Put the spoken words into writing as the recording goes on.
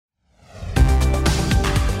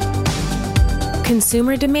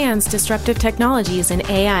Consumer demands, disruptive technologies, and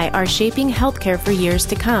AI are shaping healthcare for years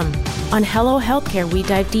to come. On Hello Healthcare, we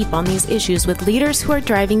dive deep on these issues with leaders who are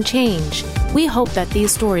driving change. We hope that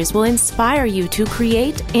these stories will inspire you to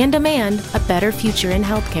create and demand a better future in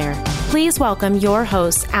healthcare. Please welcome your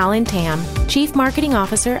host, Alan Tam, Chief Marketing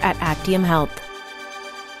Officer at Actium Health.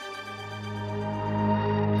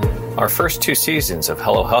 Our first 2 seasons of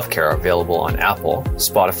Hello Healthcare are available on Apple,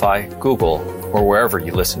 Spotify, Google, or wherever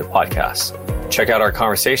you listen to podcasts. Check out our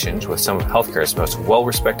conversations with some of healthcare's most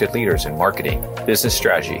well-respected leaders in marketing, business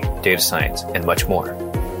strategy, data science, and much more.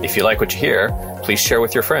 If you like what you hear, please share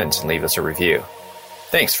with your friends and leave us a review.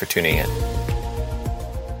 Thanks for tuning in.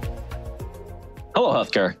 Hello,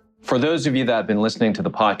 Healthcare. For those of you that have been listening to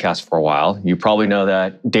the podcast for a while, you probably know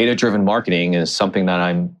that data-driven marketing is something that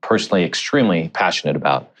I'm personally extremely passionate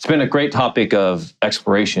about. It's been a great topic of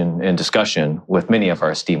exploration and discussion with many of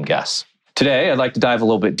our esteemed guests. Today, I'd like to dive a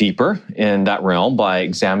little bit deeper in that realm by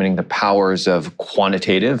examining the powers of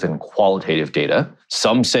quantitative and qualitative data.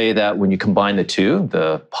 Some say that when you combine the two,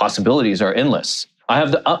 the possibilities are endless. I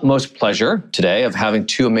have the utmost pleasure today of having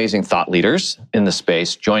 2 amazing thought leaders in the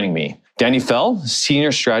space joining me. Danny Fell,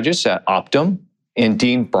 Senior Strategist at Optum, and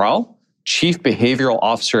Dean Browell, Chief Behavioral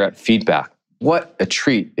Officer at Feedback. What a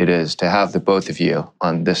treat it is to have the both of you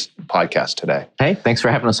on this podcast today. Hey, thanks for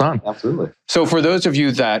having us on. Absolutely. So for those of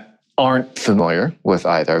you that aren't familiar with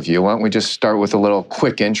either of you, why don't we just start with a little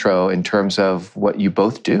quick intro in terms of what you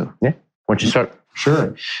both do? Yeah, why don't you start?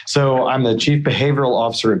 Sure. So I'm the Chief Behavioral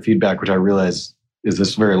Officer at Feedback, which I realize is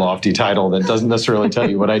this very lofty title that doesn't necessarily tell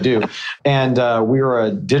you what I do. And we are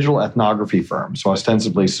a digital ethnography firm, so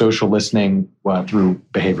ostensibly social listening through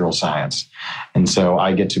behavioral science. And so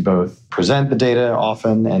I get to both present the data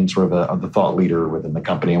often and sort of the thought leader within the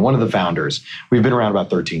company and one of the founders. We've been around about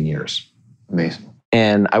 13 years. Amazing.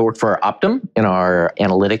 And I work for Optum in our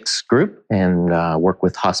analytics group and work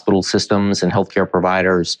with hospital systems and healthcare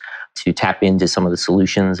providers to tap into some of the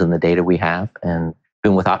solutions and the data we have, and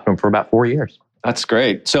been with Optum for about 4 years. That's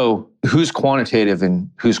great. So who's quantitative and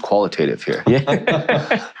who's qualitative here?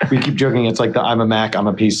 Yeah. We keep joking, it's like the I'm a Mac, I'm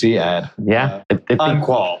a PC ad. Yeah. I'm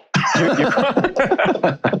qual.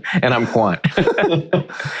 And I'm quant.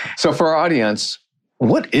 So for our audience,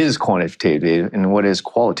 what is quantitative data and what is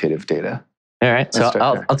qualitative data? All right. So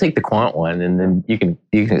I'll take the quant one, and then you can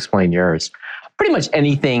explain yours. Pretty much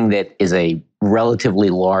anything that is a relatively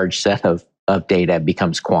large set of data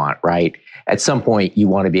becomes quant, right? At some point, you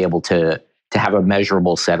want to be able to have a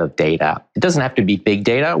measurable set of data. It doesn't have to be big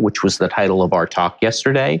data, which was the title of our talk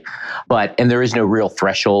yesterday, and there is no real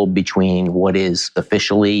threshold between what is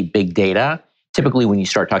officially big data. Typically, when you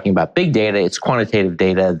start talking about big data, it's quantitative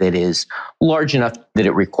data that is large enough that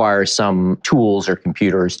it requires some tools or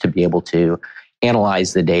computers to be able to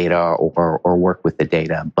analyze the data or work with the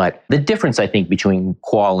data. But the difference, I think, between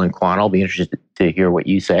qual and quant, I'll be interested to hear what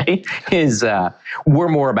you say, is we're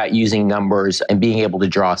more about using numbers and being able to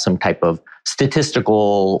draw some type of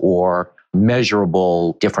statistical or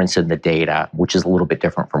measurable difference in the data, which is a little bit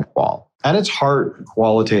different from qual. At its heart,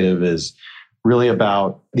 qualitative is really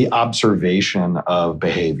about the observation of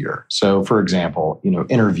behavior. So, for example,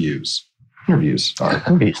 interviews are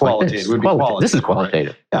qualitative. Would be qualitative. This is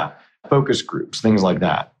qualitative. Right? Yeah. Focus groups, things like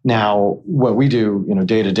that. Now, what we do,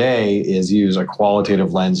 day to day is use a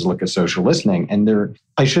qualitative lens to look at social listening. And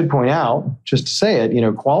I should point out, just to say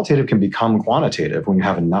it, qualitative can become quantitative when you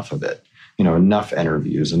have enough of it. Enough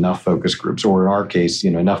interviews, enough focus groups, or in our case,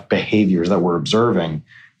 enough behaviors that we're observing.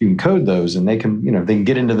 You can code those, and they can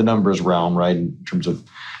get into the numbers realm, right, in terms of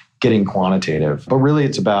getting quantitative. But really,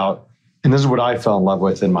 it's about, and this is what I fell in love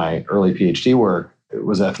with in my early PhD work. It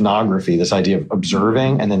was ethnography, this idea of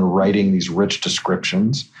observing and then writing these rich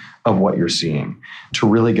descriptions of what you're seeing to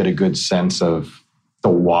really get a good sense of the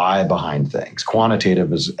why behind things.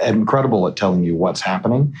 Quantitative is incredible at telling you what's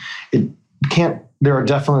happening. There are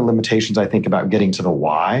definitely limitations, I think, about getting to the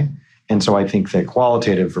why. And so I think that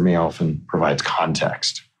qualitative, for me, often provides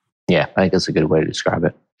context. Yeah, I think that's a good way to describe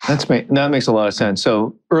it. That makes a lot of sense.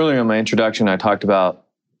 So earlier in my introduction, I talked about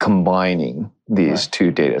combining these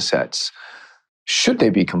 2 data sets. Should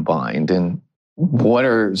they be combined? And what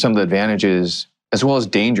are some of the advantages as well as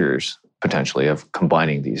dangers, potentially, of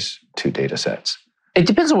combining these 2 data sets? It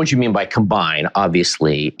depends on what you mean by combine,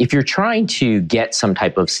 obviously. If you're trying to get some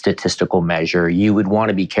type of statistical measure, you would want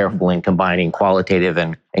to be careful in combining qualitative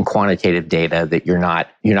and quantitative data, that you're not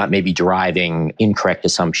maybe deriving incorrect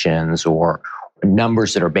assumptions or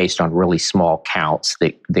numbers that are based on really small counts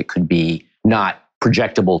that could be not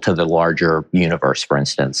projectable to the larger universe, for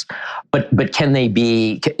instance. But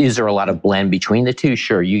is there a lot of blend between the two?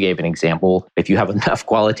 Sure, you gave an example. If you have enough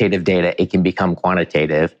qualitative data, it can become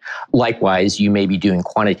quantitative. Likewise, you may be doing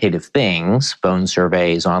quantitative things, phone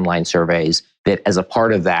surveys, online surveys, that as a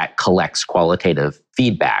part of that collects qualitative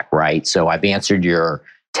feedback, right? So I've answered your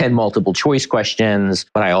 10 multiple choice questions,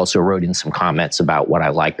 but I also wrote in some comments about what I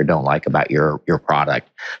like or don't like about your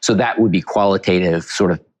product. So that would be qualitative,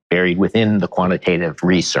 sort of buried within the quantitative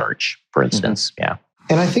research, for instance. Yeah.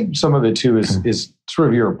 And I think some of it too is sort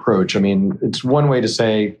of your approach. I mean, it's one way to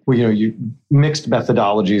say, well, you mixed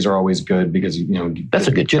methodologies are always good because that's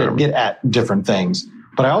a good term. Get at different things.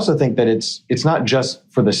 But I also think that it's not just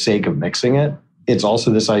for the sake of mixing it. It's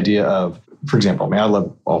also this idea of, for example, I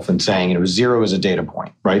love often saying, 0 is a data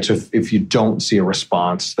point, right? So if you don't see a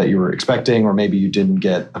response that you were expecting, or maybe you didn't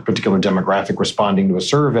get a particular demographic responding to a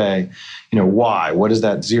survey, why? What is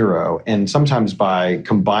that 0? And sometimes by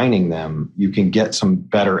combining them, you can get some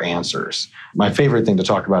better answers. My favorite thing to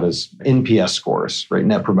talk about is NPS scores, right?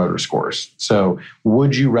 Net Promoter Scores. So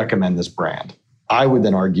would you recommend this brand? I would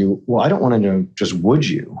then argue, well, I don't want to know just would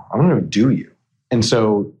you, I want to know do you? And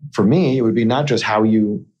so for me, it would be not just how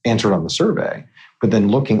you answered on the survey, but then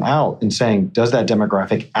looking out and saying, does that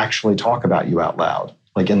demographic actually talk about you out loud,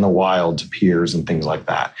 like in the wild to peers and things like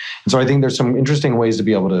that? And so I think there's some interesting ways to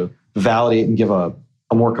be able to validate and give a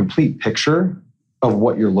more complete picture of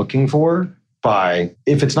what you're looking for by,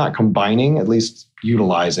 if it's not combining, at least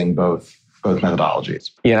utilizing both methodologies.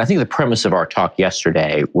 Yeah, and I think the premise of our talk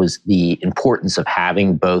yesterday was the importance of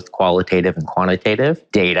having both qualitative and quantitative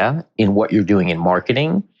data in what you're doing in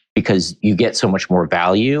marketing, because you get so much more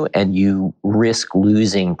value and you risk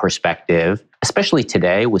losing perspective, especially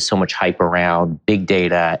today with so much hype around big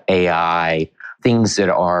data, AI, things that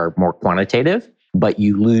are more quantitative, but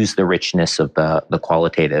you lose the richness of the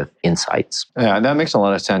qualitative insights. Yeah, that makes a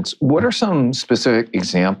lot of sense. What are some specific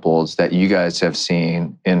examples that you guys have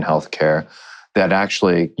seen in healthcare that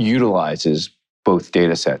actually utilizes both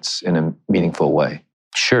data sets in a meaningful way?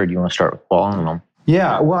 Sure. Do you want to start with Paul?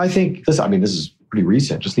 Yeah, well, I think this is pretty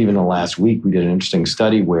recent. Just even in the last week, we did an interesting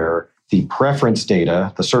study where the preference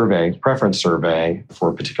data, preference survey for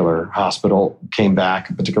a particular hospital came back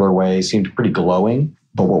a particular way, seemed pretty glowing.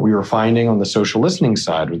 But what we were finding on the social listening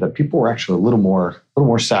side was that people were actually a little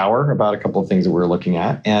more sour about a couple of things that we were looking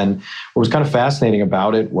at. And what was kind of fascinating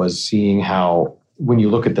about it was seeing how, when you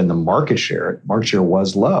look at then the market share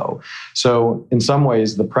was low. So in some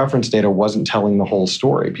ways, the preference data wasn't telling the whole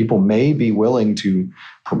story. People may be willing to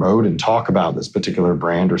promote and talk about this particular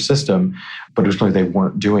brand or system, but it was like they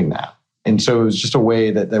weren't doing that. And so it was just a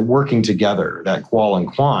way that working together, that qual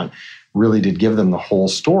and quant, really did give them the whole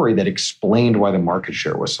story that explained why the market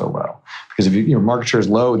share was so low. Because if your market share is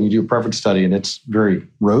low and you do a preference study and it's very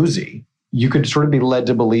rosy, you could sort of be led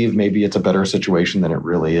to believe maybe it's a better situation than it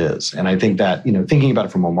really is. And I think that, thinking about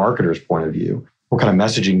it from a marketer's point of view, what kind of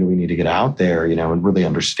messaging do we need to get out there, and really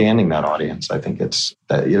understanding that audience? I think it's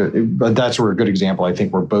that, but that's where a good example, I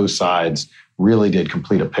think, where both sides really did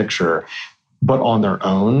complete a picture. But on their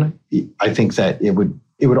own, I think that it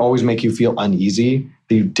would always make you feel uneasy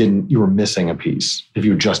that you were missing a piece if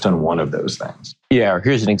you had just done one of those things. Yeah,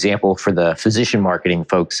 here's an example for the physician marketing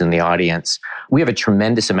folks in the audience. We have a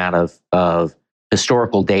tremendous amount of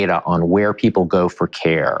historical data on where people go for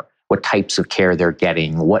care, what types of care they're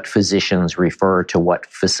getting, what physicians refer to what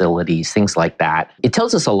facilities, things like that. It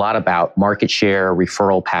tells us a lot about market share,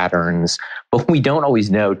 referral patterns, but we don't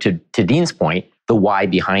always know, to Dean's point, the why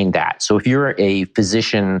behind that. So if you're a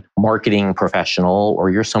physician marketing professional, or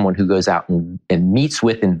you're someone who goes out and meets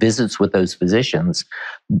with and visits with those physicians,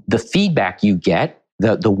 the feedback you get,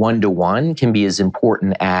 the one-to-one, can be as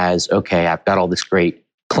important as, okay, I've got all this great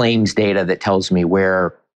claims data that tells me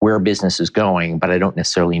where business is going, but I don't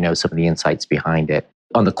necessarily know some of the insights behind it.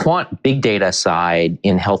 On the quant big data side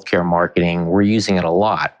in healthcare marketing, we're using it a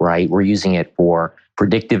lot, right? We're using it for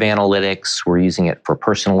predictive analytics. We're using it for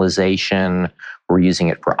personalization. We're using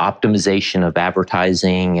it for optimization of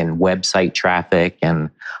advertising and website traffic and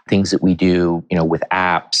things that we do, with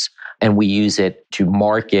apps. And we use it to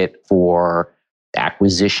market for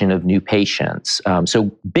acquisition of new patients.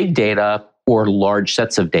 So big data, or large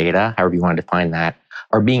sets of data, however you want to define that,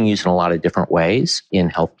 are being used in a lot of different ways in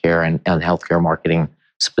healthcare and healthcare marketing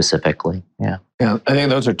specifically. Yeah, I think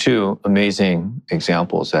those are two amazing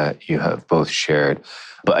examples that you have both shared.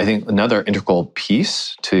 But I think another integral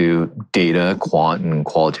piece to data, quant and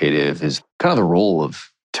qualitative, is kind of the role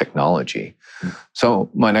of technology. So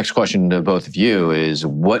my next question to both of you is,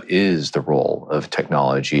 what is the role of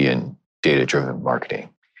technology in data-driven marketing?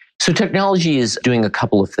 So technology is doing a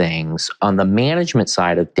couple of things. On the management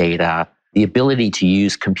side of data, the ability to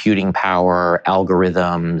use computing power,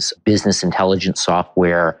 algorithms, business intelligence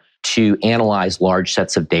software to analyze large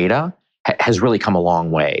sets of data has really come a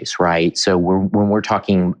long ways, right? So when we're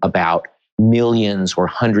talking about millions or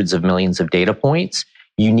hundreds of millions of data points,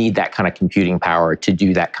 you need that kind of computing power to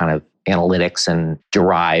do that kind of analytics and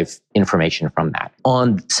derive information from that.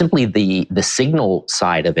 On simply the signal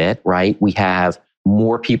side of it, right, we have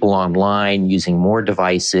more people online using more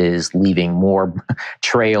devices, leaving more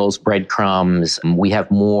trails, breadcrumbs. We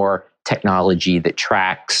have more technology that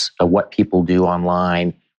tracks what people do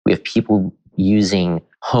online. We have people using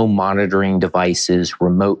home monitoring devices,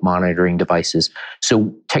 remote monitoring devices.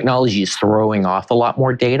 So technology is throwing off a lot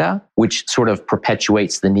more data, which sort of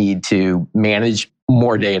perpetuates the need to manage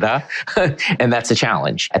more data. And that's a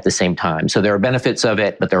challenge at the same time. So there are benefits of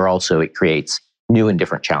it, but it creates new and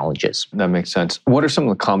different challenges. That makes sense. What are some of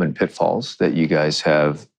the common pitfalls that you guys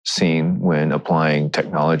have seen when applying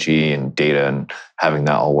technology and data and having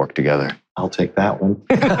that all work together? I'll take that one.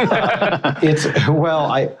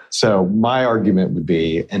 So my argument would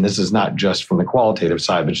be, and this is not just from the qualitative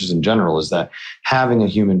side, but just in general, is that having a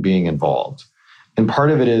human being involved. And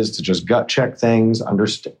part of it is to just gut check things,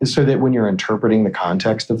 so that when you're interpreting the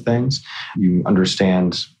context of things, you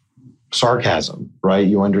understand sarcasm, right?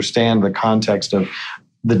 You understand the context of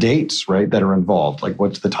the dates, right, that are involved, like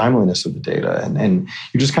what's the timeliness of the data. And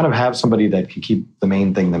you just kind of have somebody that can keep the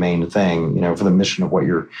main thing, for the mission of what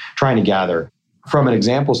you're trying to gather. From an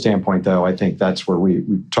example standpoint, though, I think that's where we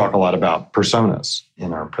talk a lot about personas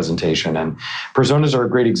in our presentation. And personas are a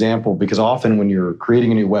great example because often when you're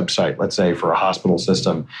creating a new website, let's say for a hospital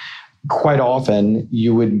system, quite often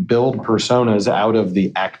you would build personas out of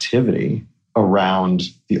the activity around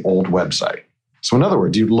the old website. So in other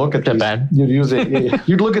words, you'd look at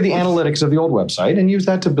you'd look at the analytics of the old website and use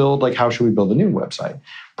that to build, like, how should we build a new website?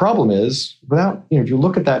 Problem is, if you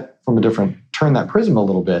look at that from turn that prism a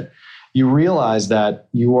little bit, you realize that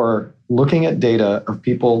you are looking at data of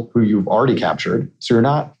people who you've already captured. So you're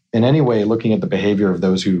not in any way looking at the behavior of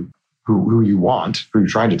those who you're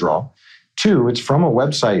trying to draw. 2, it's from a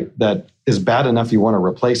website that is bad enough you want to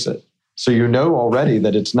replace it. So you know already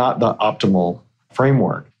that it's not the optimal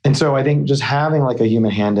framework. And so I think just having like a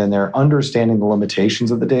human hand in there, understanding the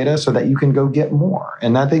limitations of the data so that you can go get more.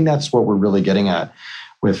 And I think that's what we're really getting at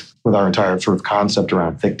with our entire sort of concept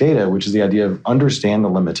around thick data, which is the idea of understand the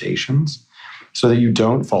limitations so that you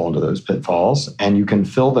don't fall into those pitfalls and you can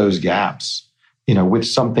fill those gaps, with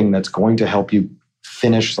something that's going to help you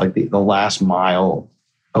finish like the last mile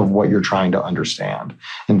of what you're trying to understand.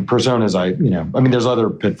 And personas, there's other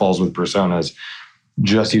pitfalls with personas,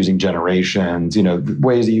 just using generations,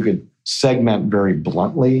 ways that you could segment very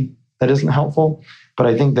bluntly that isn't helpful. But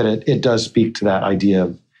I think that it does speak to that idea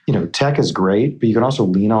of, tech is great, but you can also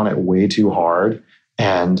lean on it way too hard.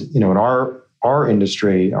 And, in our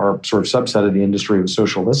industry, our sort of subset of the industry of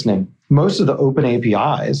social listening, most of the open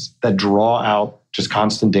APIs that draw out just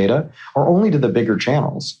constant data are only to the bigger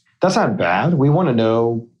channels. That's not bad. We want to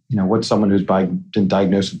know, what someone who's been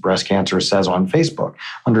diagnosed with breast cancer says on Facebook,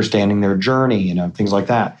 understanding their journey, things like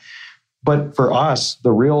that. But for us,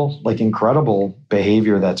 the real, incredible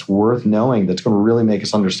behavior that's worth knowing, that's going to really make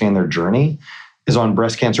us understand their journey, is on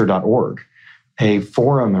breastcancer.org, a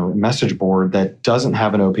forum or message board that doesn't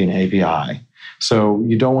have an open API. So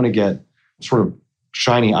you don't want to get sort of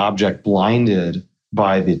shiny object blinded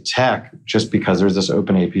by the tech just because there's this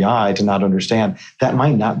open API to not understand that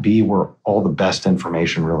might not be where all the best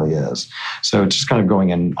information really is. So it's just kind of going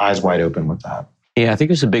in eyes wide open with that. Yeah, I think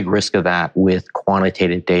there's a big risk of that with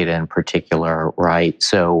quantitative data in particular, right?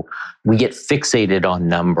 So we get fixated on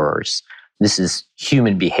numbers. This is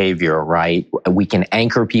human behavior, right? We can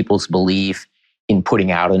anchor people's belief in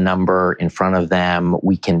putting out a number in front of them.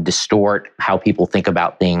 We can distort how people think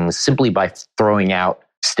about things simply by throwing out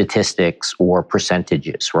statistics or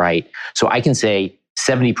percentages, right? So I can say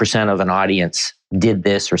 70% of an audience did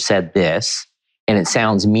this or said this, and it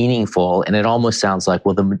sounds meaningful, and it almost sounds like,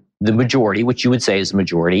 well, the majority, which you would say is the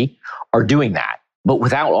majority, are doing that. But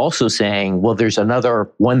without also saying, well, there's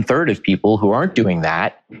another 1/3 of people who aren't doing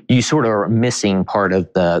that, you sort of are missing part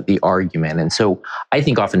of the argument. And so I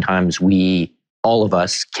think oftentimes all of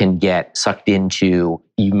us can get sucked into,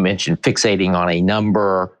 you mentioned fixating on a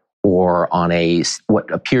number or on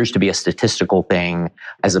what appears to be a statistical thing,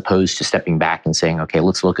 as opposed to stepping back and saying, okay,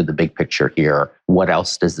 let's look at the big picture here. What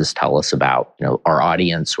else does this tell us about, our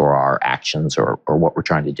audience or our actions or what we're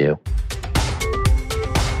trying to do?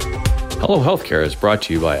 Hello Healthcare is brought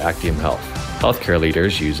to you by Actium Health. Healthcare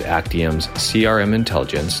leaders use Actium's CRM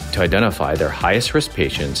intelligence to identify their highest risk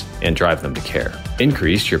patients and drive them to care.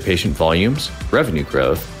 Increase your patient volumes, revenue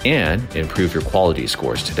growth, and improve your quality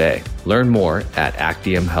scores today. Learn more at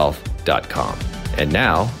actiumhealth.com. And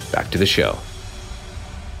now, back to the show.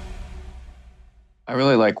 I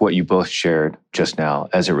really like what you both shared just now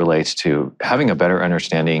as it relates to having a better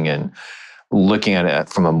understanding and looking at it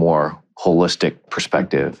from a more holistic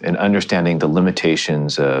perspective and understanding the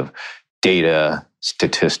limitations of data,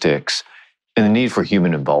 statistics, and the need for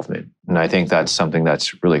human involvement. And I think that's something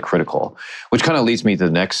that's really critical, which kind of leads me to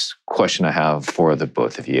the next question I have for the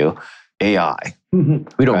both of you. AI. We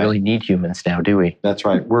don't really need humans now, do we? That's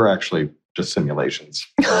right. We're actually just simulations.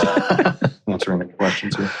 Answering the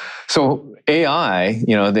questions here. So AI,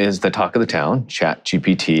 is the talk of the town,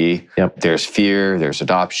 ChatGPT. Yep. There's fear, there's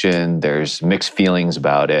adoption, there's mixed feelings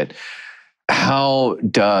about it. How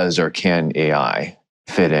does or can AI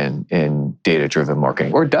fit in data-driven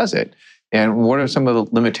marketing, or does it? And what are some of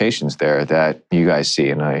the limitations there that you guys see?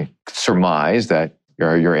 And I surmise that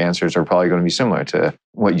your answers are probably going to be similar to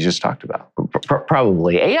what you just talked about.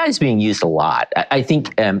 Probably. AI is being used a lot. I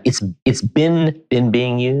think it's been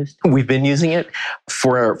being used. We've been using it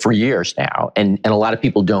for years now. And a lot of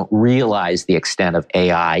people don't realize the extent of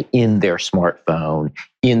AI in their smartphone,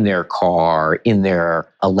 in their car, in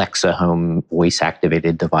their Alexa home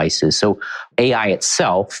voice-activated devices. So AI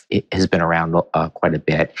itself has been around quite a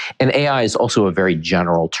bit. And AI is also a very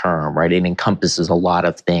general term, right? It encompasses a lot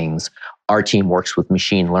of things. Our team works with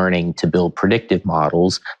machine learning to build predictive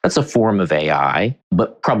models. That's a form of AI,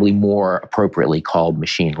 but probably more appropriately called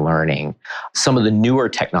machine learning. Some of the newer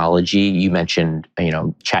technology, you mentioned,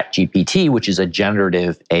 ChatGPT, which is a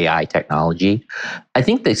generative AI technology. I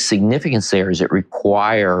think the significance there is it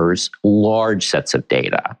requires large sets of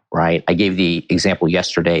data, right? I gave the example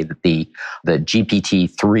yesterday that the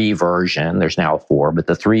GPT-3 version, there's now a 4, but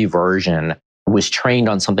the 3 version was trained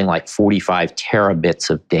on something like 45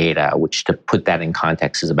 terabits of data, which, to put that in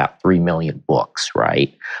context, is about 3 million books,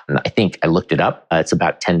 right? And I think I looked it up. It's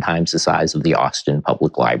about 10 times the size of the Austin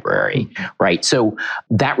Public Library, right? So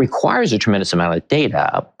that requires a tremendous amount of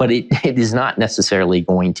data, but it is not necessarily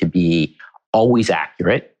going to be always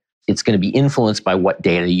accurate. It's going to be influenced by what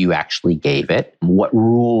data you actually gave it, what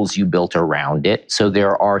rules you built around it. So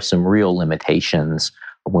there are some real limitations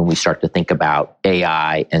when we start to think about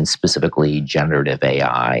AI and specifically generative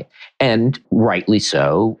AI. And rightly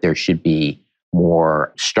so, there should be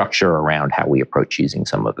more structure around how we approach using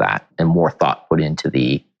some of that and more thought put into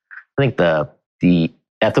the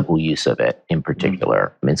ethical use of it in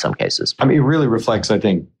particular, in some cases. I mean, it really reflects, I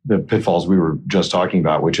think, the pitfalls we were just talking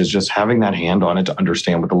about, which is just having that hand on it to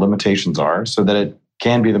understand what the limitations are so that it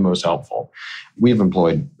can be the most helpful. We've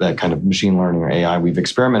employed that kind of machine learning or AI. We've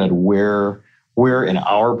experimented where in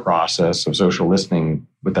our process of social listening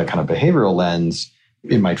with that kind of behavioral lens,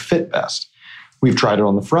 it might fit best. We've tried it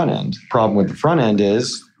on the front end. The problem with the front end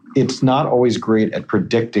is it's not always great at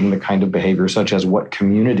predicting the kind of behavior, such as what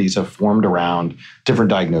communities have formed around different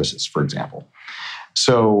diagnoses, for example.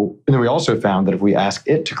 So, and then we also found that if we ask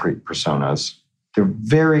it to create personas, they're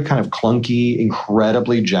very kind of clunky,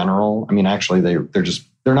 incredibly general. I mean, actually, they're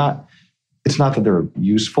not, it's not that they're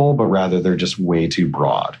useful, but rather they're just way too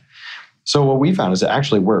broad. So what we found is that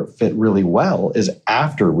actually where it fit really well is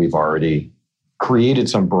after we've already created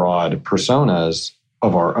some broad personas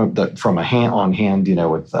of from a hand on hand,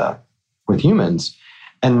 with humans,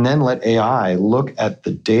 and then let AI look at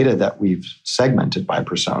the data that we've segmented by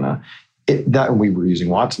persona. That we were using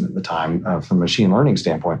Watson at the time from a machine learning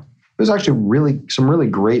standpoint. There's actually some really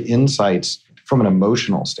great insights from an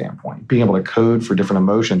emotional standpoint, being able to code for different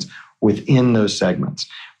emotions within those segments.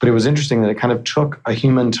 But it was interesting that it kind of took a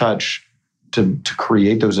human touch to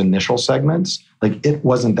create those initial segments. Like, it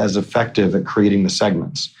wasn't as effective at creating the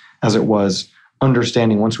segments as it was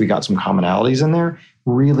understanding, once we got some commonalities in there,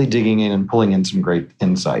 really digging in and pulling in some great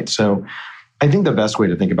insights. So I think the best way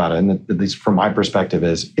to think about it, and at least from my perspective,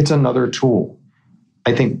 is it's another tool.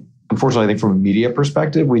 Unfortunately, from a media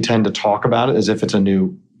perspective, we tend to talk about it as if it's a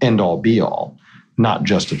new end-all be-all, not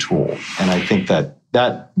just a tool. And I think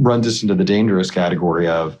that runs us into the dangerous category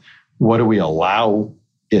of what do we allow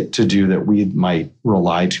it to do that we might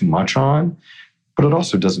rely too much on, but it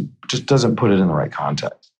also doesn't put it in the right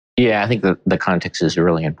context. Yeah, I think the context is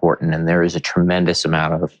really important, and there is a tremendous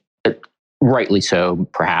amount of, rightly so,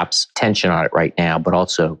 perhaps, tension on it right now, but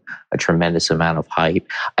also a tremendous amount of hype.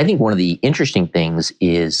 I think one of the interesting things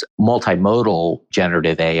is multimodal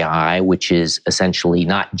generative AI, which is essentially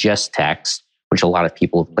not just text, which a lot of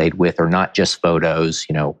people have played with, or not just photos.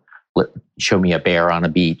 Show me a bear on a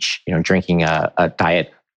beach, drinking a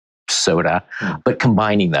diet soda, but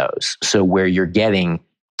combining those. So where you're getting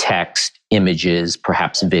text, images,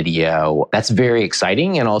 perhaps video, that's very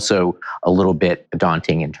exciting and also a little bit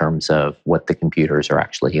daunting in terms of what the computers are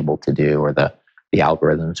actually able to do or the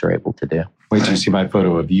algorithms are able to do. Wait till you see my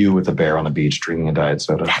photo of you with a bear on the beach drinking a diet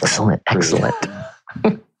soda. Excellent.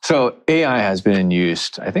 So AI has been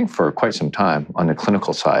used, I think, for quite some time on the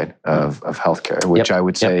clinical side of healthcare, which I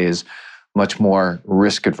would say is much more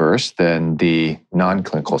risk adverse than the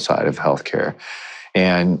non-clinical side of healthcare.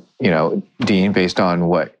 And, Dean, based on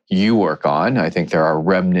what you work on, I think there are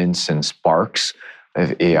remnants and sparks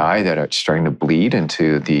of AI that are starting to bleed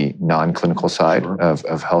into the non-clinical side of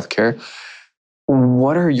healthcare.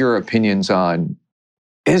 What are your opinions on,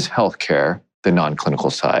 is healthcare, the non-clinical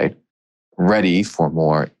side, ready for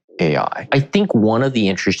more AI? I think one of the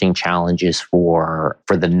interesting challenges for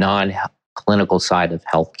the non-clinical side of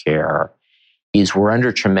healthcare is we're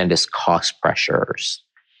under tremendous cost pressures.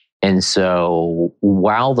 And so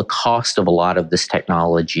while the cost of a lot of this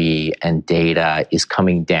technology and data is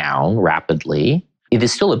coming down rapidly, it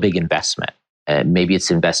is still a big investment. Maybe it's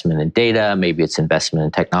investment in data, maybe it's investment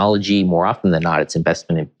in technology. More often than not, it's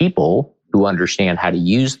investment in people who understand how to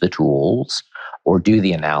use the tools or do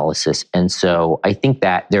the analysis. And so I think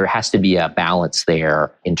that there has to be a balance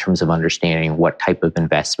there in terms of understanding what type of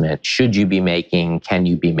investment should you be making, can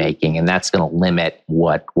you be making, and that's going to limit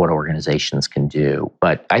what organizations can do.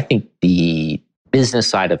 But I think the business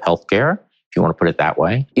side of healthcare, if you want to put it that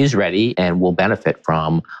way, is ready and will benefit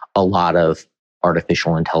from a lot of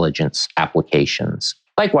artificial intelligence applications.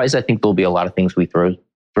 Likewise, I think there'll be a lot of things we throw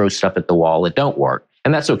stuff at the wall that don't work.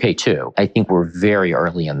 And that's okay too. I think we're very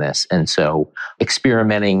early in this. And so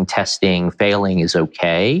experimenting, testing, failing is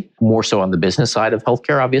okay. More so on the business side of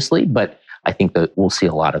healthcare, obviously, but I think that we'll see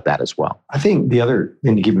a lot of that as well. I think the other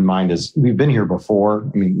thing to keep in mind is we've been here before.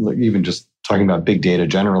 I mean, even just talking about big data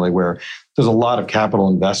generally, where there's a lot of capital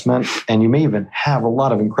investment and you may even have a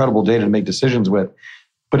lot of incredible data to make decisions with,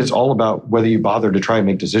 but it's all about whether you bother to try and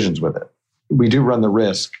make decisions with it. We do run the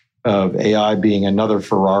risk of AI being another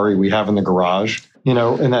Ferrari we have in the garage. And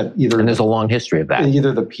that and there's a long history of that.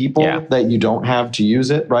 Either the people that you don't have to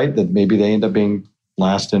use it, right? That maybe they end up being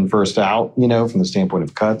last in, first out, from the standpoint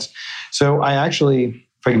of cuts. So I actually,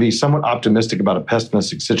 if I can be somewhat optimistic about a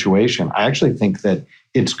pessimistic situation, I actually think that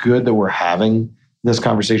it's good that we're having this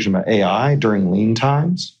conversation about AI during lean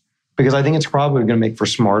times, because I think it's probably going to make for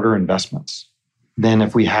smarter investments than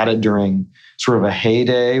if we had it during sort of a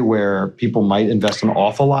heyday where people might invest an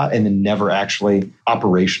awful lot and then never actually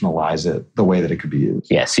operationalize it the way that it could be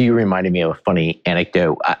used. Yeah, so you reminded me of a funny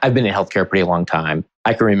anecdote. I've been in healthcare a pretty long time.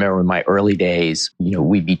 I can remember in my early days,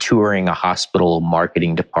 we'd be touring a hospital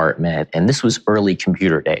marketing department, and this was early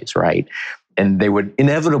computer days, right? And they would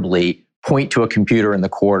inevitably point to a computer in the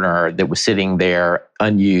corner that was sitting there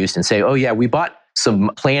unused and say, oh yeah, we bought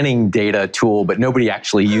some planning data tool, but nobody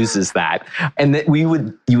actually uses that. And that you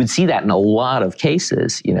would see that in a lot of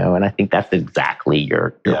cases, and I think that's exactly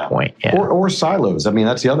your point. Yeah. Or silos. I mean,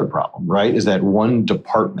 that's the other problem, right? Is that one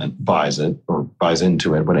department buys it or buys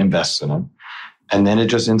into it, but invests in it. And then it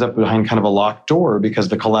just ends up behind kind of a locked door because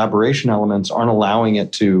the collaboration elements aren't allowing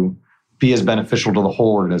it to be as beneficial to the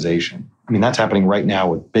whole organization. I mean, that's happening right now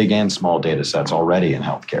with big and small data sets already in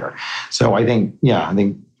healthcare. So I think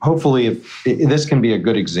hopefully, if this can be a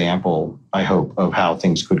good example, I hope, of how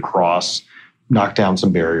things could knock down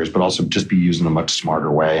some barriers, but also just be used in a much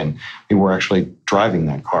smarter way. And we're actually driving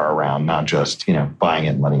that car around, not just buying it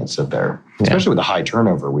and letting it sit there, especially with the high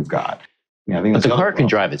turnover we've got. Yeah, I think but the car can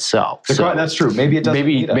drive itself. That's true. Maybe it doesn't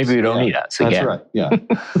need us. Maybe we don't need us. That's right. Yeah.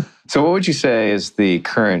 So what would you say is the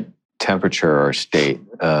current temperature or state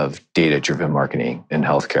of data-driven marketing in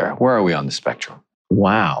healthcare? Where are we on the spectrum?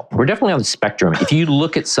 Wow. We're definitely on the spectrum. If you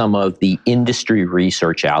look at some of the industry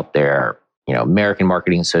research out there, American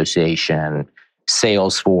Marketing Association,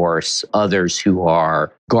 Salesforce, others who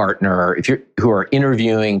are Gartner, who are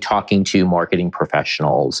interviewing, talking to marketing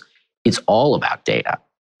professionals, it's all about data.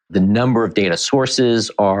 The number of data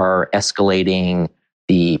sources are escalating,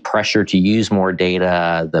 the pressure to use more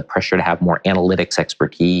data, the pressure to have more analytics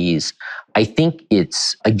expertise. I think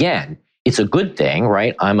it's a good thing,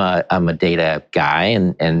 right? I'm a data guy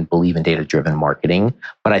and believe in data-driven marketing,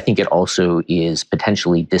 but I think it also is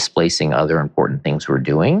potentially displacing other important things we're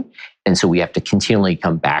doing. And so we have to continually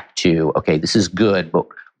come back to, okay, this is good, but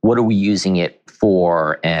what are we using it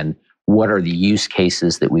for? And what are the use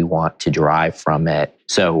cases that we want to derive from it?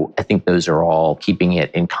 So I think those are all, keeping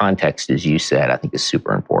it in context, as you said, I think is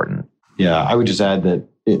super important. Yeah, I would just add that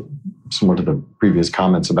similar to the previous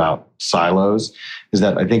comments about silos, is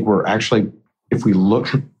that I think we're actually, if we look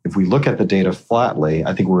at the data flatly,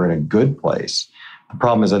 I think we're in a good place. The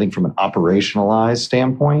problem is, I think from an operationalized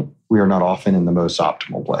standpoint, we are not often in the most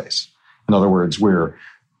optimal place. In other words,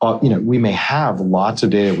 we may have lots of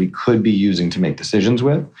data we could be using to make decisions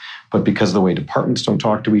with, but because of the way departments don't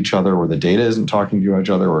talk to each other, or the data isn't talking to each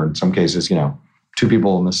other, or in some cases, two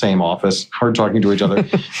people in the same office are talking to each other,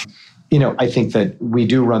 I think that we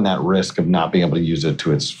do run that risk of not being able to use it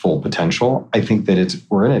to its full potential. I think that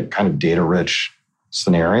we're in a kind of data-rich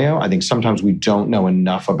scenario. I think sometimes we don't know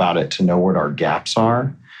enough about it to know what our gaps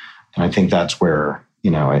are. And I think that's where,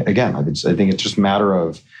 I think it's just a matter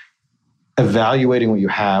of evaluating what you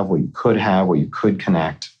have, what you could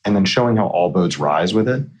connect, and then showing how all boats rise with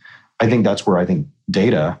it. I think that's where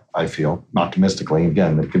data, I feel optimistically,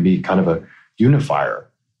 again, that could be kind of a unifier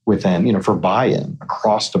within, for buy-in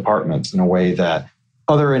across departments in a way that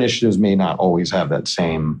other initiatives may not always have that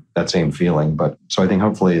same feeling. But so I think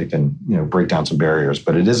hopefully it can, break down some barriers.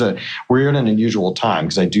 But we're in an unusual time,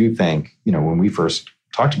 because I do think, when we first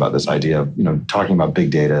talked about this idea of, talking about big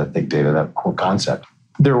data, that whole concept,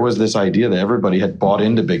 there was this idea that everybody had bought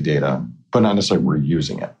into big data, but not necessarily were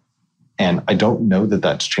using it. And I don't know that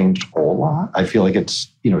that's changed a whole lot. I feel like it's,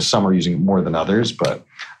 some are using it more than others, but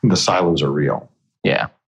the silos are real. Yeah.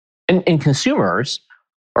 And consumers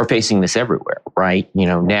are facing this everywhere, right?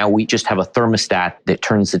 Now we just have a thermostat that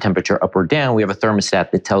turns the temperature up or down. We have a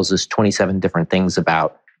thermostat that tells us 27 different things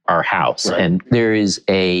about our house. Right. And there is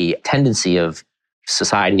a tendency of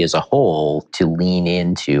society as a whole to lean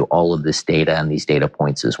into all of this data and these data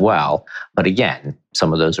points as well. But again,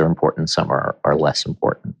 some of those are important, some are less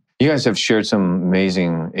important. You guys have shared some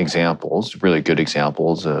amazing examples, really good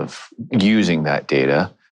examples of using that data.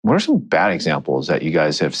 What are some bad examples that you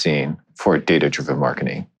guys have seen for data-driven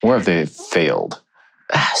marketing? Where have they failed?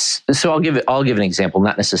 So I'll give an example,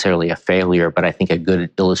 not necessarily a failure, but I think a good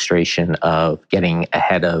illustration of getting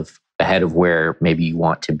ahead of where maybe you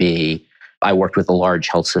want to be. I worked with a large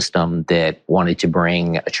health system that wanted to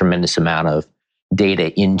bring a tremendous amount of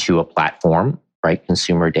data into a platform, right?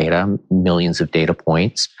 Consumer data, millions of data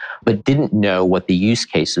points, but didn't know what the use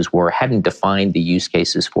cases were, hadn't defined the use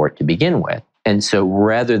cases for it to begin with. And so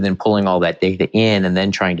rather than pulling all that data in and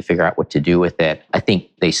then trying to figure out what to do with it, I think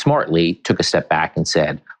they smartly took a step back and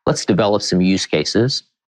said, let's develop some use cases,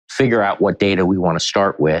 figure out what data we want to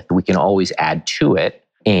start with. We can always add to it.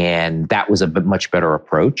 And that was a much better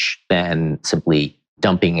approach than simply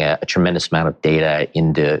dumping a tremendous amount of data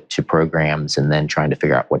into programs and then trying to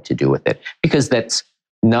figure out what to do with it. Because that's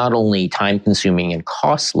not only time consuming and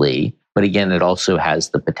costly, but again, it also has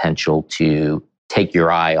the potential to take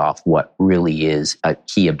your eye off what really is a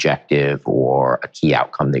key objective or a key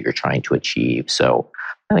outcome that you're trying to achieve. So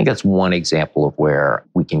I think that's one example of where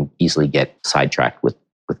we can easily get sidetracked with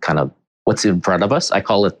kind of what's in front of us. I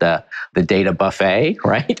call it the data buffet,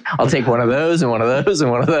 right? I'll take one of those and one of those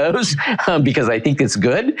and one of those because I think it's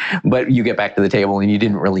good, but you get back to the table and you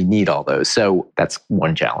didn't really need all those. So that's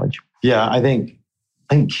one challenge. Yeah, I think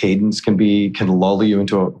cadence can lull you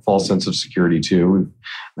into a false sense of security too.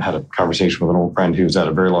 We've had a conversation with an old friend who's at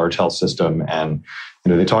a very large health system, and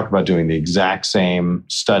they talk about doing the exact same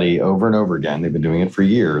study over and over again. They've been doing it for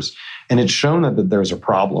years, and it's shown that there's a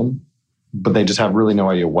problem, but they just have really no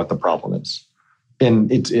idea what the problem is. And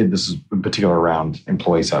this is in particular around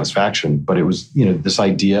employee satisfaction, but it was this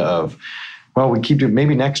idea of, well, we keep doing,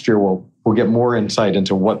 maybe next year we'll get more insight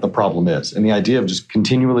into what the problem is. And the idea of just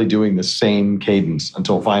continually doing the same cadence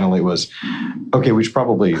until finally it was, okay, we should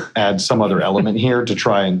probably add some other element here to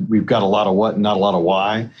try, and we've got a lot of what and not a lot of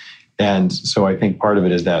why. And so I think part of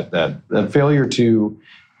it is that failure to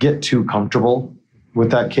get too comfortable with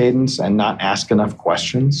that cadence and not ask enough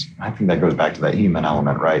questions. I think that goes back to that human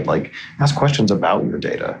element, right? Like, ask questions about your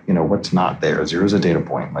data. What's not there? Zero's a data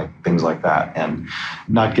point, like things like that. And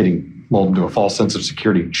not getting lulled into a false sense of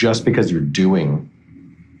security just because you're doing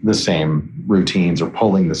the same routines or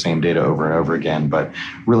pulling the same data over and over again, but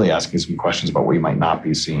really asking some questions about what you might not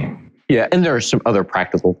be seeing. Yeah, and there are some other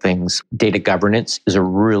practical things. Data governance is a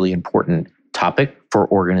really important topic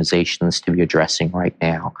for organizations to be addressing right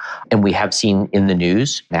now. And we have seen in the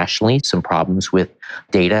news nationally some problems with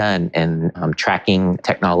data and tracking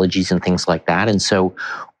technologies and things like that. And so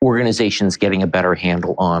organizations getting a better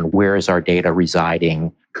handle on where is our data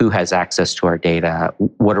residing, who has access to our data,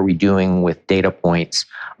 what are we doing with data points,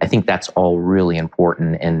 I think that's all really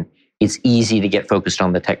important. And it's easy to get focused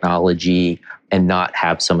on the technology and not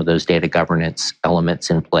have some of those data governance elements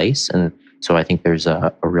in place. And so I think there's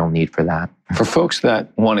a real need for that. For folks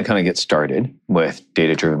that want to kind of get started with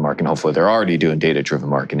data-driven marketing, hopefully they're already doing data-driven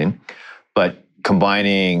marketing, but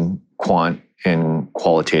combining quant and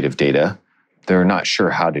qualitative data, they're not sure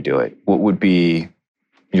how to do it. What would be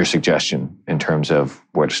your suggestion in terms of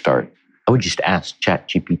where to start? I would just ask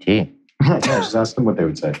ChatGPT. Yeah, just ask them what they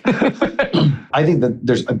would say. I think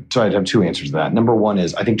that I'd have two answers to that. Number one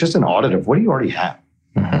is, I think just an audit of what do you already have?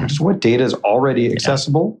 Mm-hmm. Just what data is already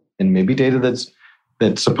accessible, and maybe data that's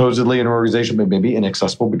supposedly in an organization, but maybe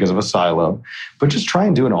inaccessible because of a silo. But just try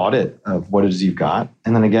and do an audit of what it is you've got.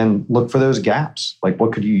 And then again, look for those gaps. Like,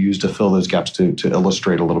 what could you use to fill those gaps to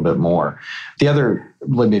illustrate a little bit more? The other,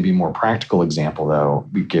 maybe more practical example, though,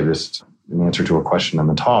 we gave this an answer to a question in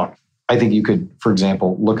the talk. I think you could, for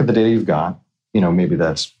example, look at the data you've got. Maybe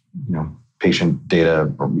that's, patient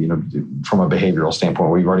data, or, from a behavioral standpoint,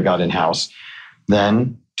 where you've already got in-house.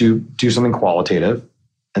 Then do something qualitative,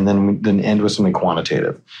 and then end with something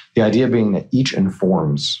quantitative. The idea being that each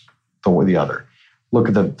informs the other. Look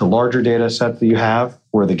at the larger data set that you have.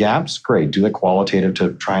 Where are the gaps? Great. Do the qualitative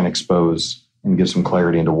to try and expose and give some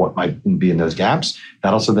clarity into what might be in those gaps.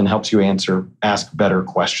 That also then helps you ask better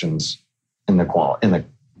questions in the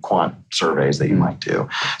quant surveys that you might do.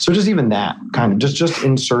 So just even that kind of just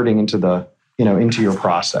inserting into into your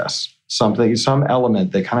process some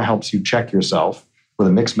element that kind of helps you check yourself with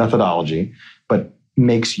a mixed methodology, but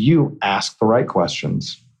makes you ask the right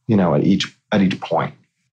questions, at each point.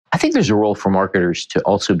 I think there's a role for marketers to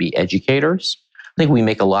also be educators. I think we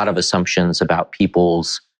make a lot of assumptions about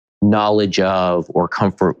people's knowledge of or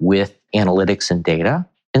comfort with analytics and data.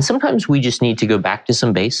 And sometimes we just need to go back to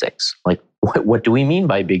some basics. Like, what do we mean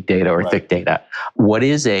by big data or thick data? What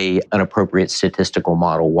is an appropriate statistical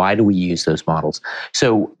model? Why do we use those models?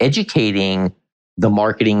 So educating the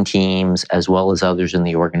marketing teams as well as others in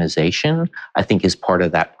the organization, I think, is part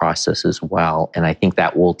of that process as well. And I think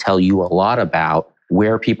that will tell you a lot about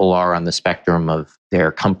where people are on the spectrum of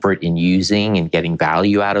their comfort in using and getting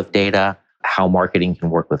value out of data, how marketing can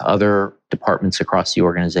work with other departments across the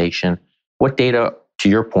organization. What data, to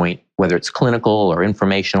your point, whether it's clinical or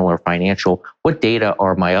informational or financial, what data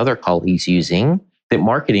are my other colleagues using that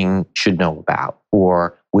marketing should know about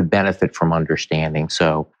or would benefit from understanding?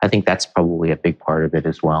 So I think that's probably a big part of it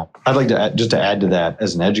as well. I'd like to add to that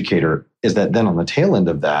as an educator, is that then on the tail end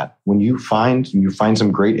of that, when you find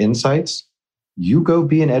some great insights, you go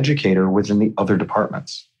be an educator within the other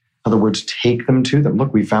departments. In other words, take them to them.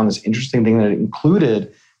 Look, we found this interesting thing that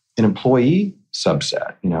included an employee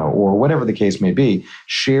subset, or whatever the case may be.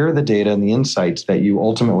 Share the data and the insights that you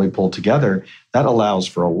ultimately pull together. That allows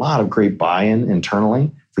for a lot of great buy-in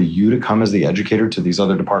internally for you to come as the educator to these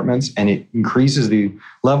other departments, and it increases the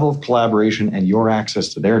level of collaboration and your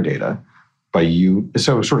access to their data by you.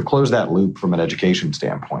 So sort of close that loop from an education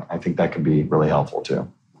standpoint. I think that can be really helpful too.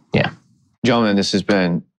 Yeah. Gentlemen, this has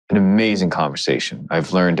been an amazing conversation.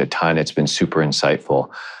 I've learned a ton. It's been super insightful.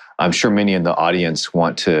 I'm sure many in the audience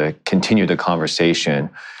want to continue the conversation.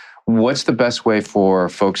 What's the best way for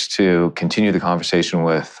folks to continue the conversation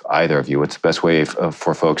with either of you? What's the best way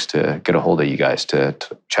for folks to get a hold of you guys to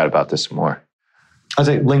chat about this some more? I'd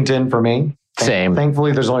say LinkedIn for me. Same.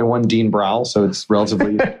 Thankfully, there's only one Dean Browell, so it's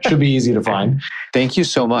should be easy to find. Thank you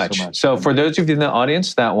so much. So for those of you in the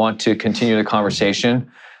audience that want to continue the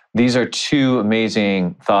conversation, these are two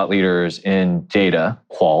amazing thought leaders in data,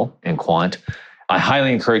 qual and quant. I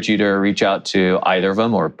highly encourage you to reach out to either of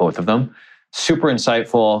them or both of them. Super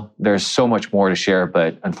insightful. There's so much more to share,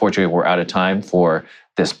 but unfortunately, we're out of time for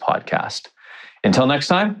this podcast. Until next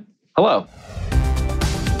time, hello.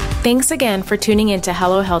 Thanks again for tuning in to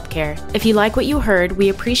Hello Healthcare. If you like what you heard, we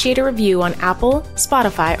appreciate a review on Apple,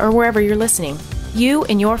 Spotify, or wherever you're listening. You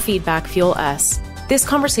and your feedback fuel us. This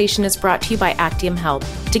conversation is brought to you by Actium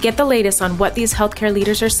Health. To get the latest on what these healthcare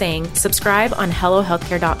leaders are saying, subscribe on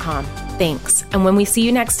HelloHealthcare.com. Thanks. And when we see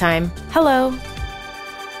you next time, hello.